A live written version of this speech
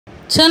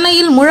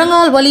சென்னையில்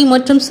முழங்கால் வலி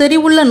மற்றும்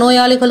செறிவுள்ள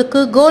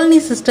நோயாளிகளுக்கு கோல்னி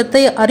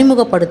சிஸ்டத்தை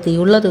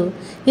அறிமுகப்படுத்தியுள்ளது.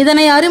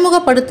 இதனை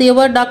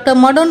அறிமுகப்படுத்தியவர் டாக்டர்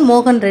மடோன்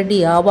மோகன் ரெட்டி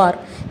ஆவார்.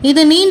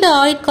 இது நீண்ட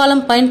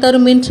ஆயுட்காலம் பயன்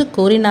தரும் என்று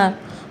கூறினார்.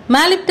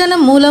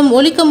 மாலிப்டனம் மூலம்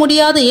ஒழிக்க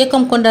முடியாத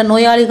இயக்கம் கொண்ட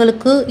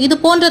நோயாளிகளுக்கு இது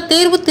போன்ற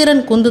தேர்வு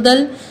திறன்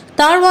குந்துதல்,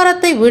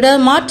 தாழ்வாரத்தை விட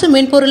மாற்று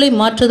மென்பொருளை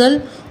மாற்றுதல்,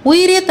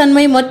 உயிரிய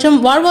தன்மை மற்றும்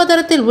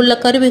வாழ்வாதாரத்தில் உள்ள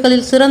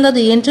கருவிகளில்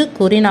சிறந்தது என்று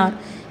கூறினார்.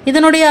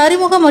 இதனுடைய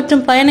அறிமுகம்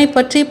மற்றும் பயனை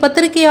பற்றி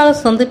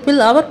பத்திரிகையாளர்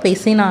சந்திப்பில் அவர்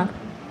பேசினார்.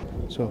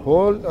 So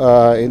whole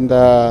in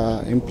the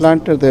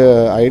implant the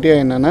idea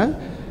என்னன்னா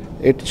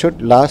it should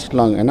last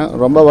long ஏன்னா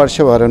ரொம்ப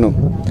வருஷம் வரணும்.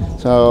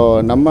 ஸோ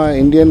நம்ம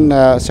இந்தியன்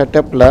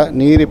செட்டப்பில்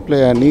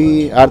நீ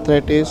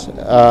ஆர்த்ரைட்டிஸ்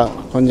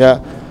கொஞ்சம்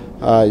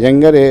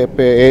யங்கர்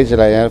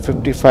ஏஜில்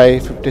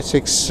 55,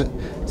 56,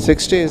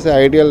 60 is the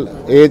ideal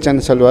age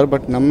and சொல்வார்.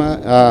 பட் நம்ம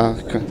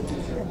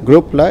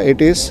குரூப்பில்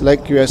it is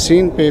like you have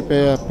seen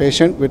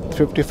patient with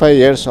 55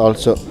 years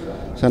also.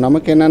 So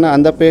நமக்கு என்னென்னா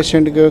அந்த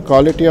பேஷண்ட்டுக்கு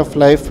குவாலிட்டி ஆஃப்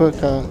லைஃப்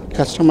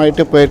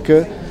கஷ்டமாயிட்டு போயிருக்கு.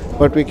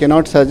 But we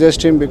cannot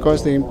suggest him because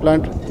the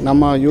implant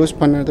நம்ம யூஸ்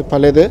பண்ணது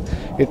பழையது,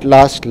 இட்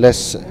லாஸ்ட்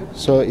லெஸ்.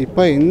 ஸோ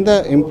இப்போ இந்த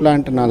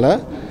இம்ப்ளான்ட்னால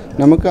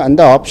நமக்கு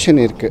அந்த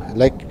ஆப்ஷன் இருக்குது.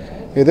 லைக்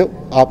இது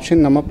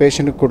ஆப்ஷன் நம்ம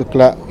பேஷண்ட்டுக்கு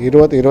கொடுக்கலாம்.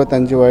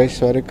 20-25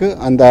 வயசு வரைக்கும்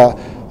அந்த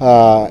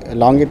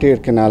லாங்கிட்டி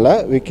இருக்கனால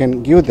we can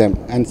give them.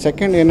 And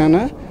second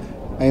என்னென்னா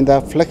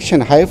இந்த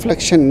ஃப்ளெக்ஷன் ஹை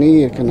ஃப்ளெக்ஷன் நீ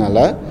இருக்கனால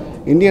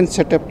இந்தியன்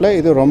செட்டப்பில்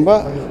இது ரொம்ப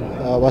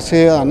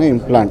வசதியான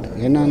இம்ப்ளான்ட்.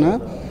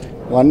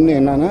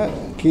 என்னென்னா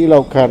கீழே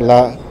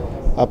உட்காரலாம்,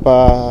 அப்போ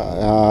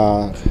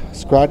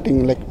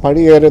ஸ்குவாட்டிங் லைக்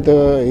படி ஏறுறது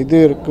இது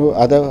இருக்குது,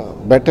 அதை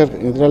பெட்டர்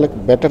இதில்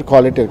பெட்டர்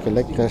குவாலிட்டி இருக்குது.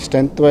 Like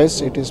strength wise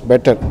it is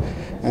better.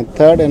 And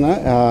third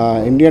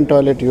Indian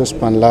toilet use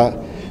பண்ணலாம்.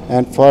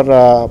 And for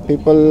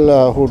people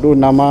who do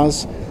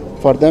namaz,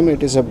 for them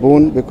it is a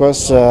பூன்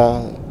because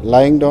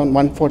lying down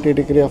 140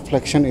 degree of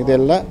flexion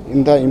இதெல்லாம்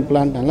இந்த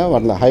இம்ப்ளான்ட்னால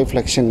வரல, high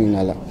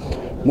ஃப்ளெக்ஷனிங்னால.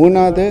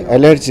 மூணாவது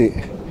allergy.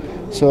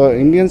 So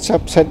Indian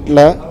சப்செட்டில்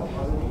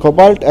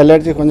cobalt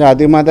allergy கொஞ்சம்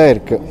அதிகமாக தான்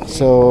இருக்குது.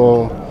 So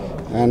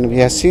and we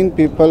have seen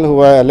people who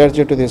are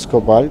allergy to this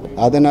cobalt.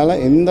 அதனால்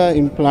இந்த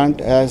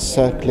implant has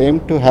claim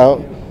to have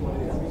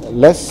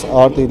less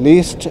or the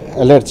least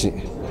allergy.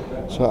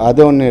 So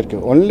அது ஒன்று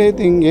இருக்குது. Only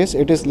thing is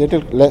it is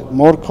little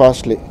more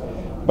costly.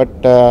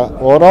 But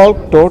overall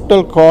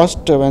total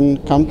cost when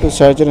come to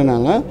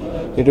சர்ஜரினால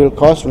it will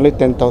cost only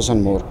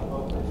 10,000 more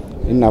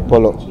in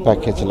Apollo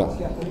பேக்கேஜில்.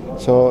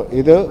 So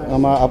இது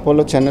நம்ம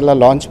Apollo சென்னையில்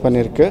launch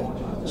பண்ணியிருக்கு.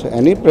 So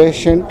any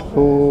patient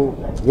who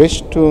wish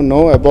to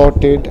know about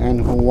it and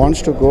who wants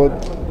to go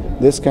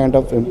this kind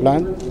of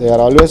implant, they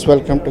are always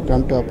welcome to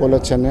come to Apollo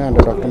Chennai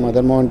under Dr.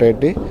 Madan Mohan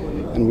Reddy,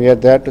 and we are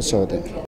there to serve them.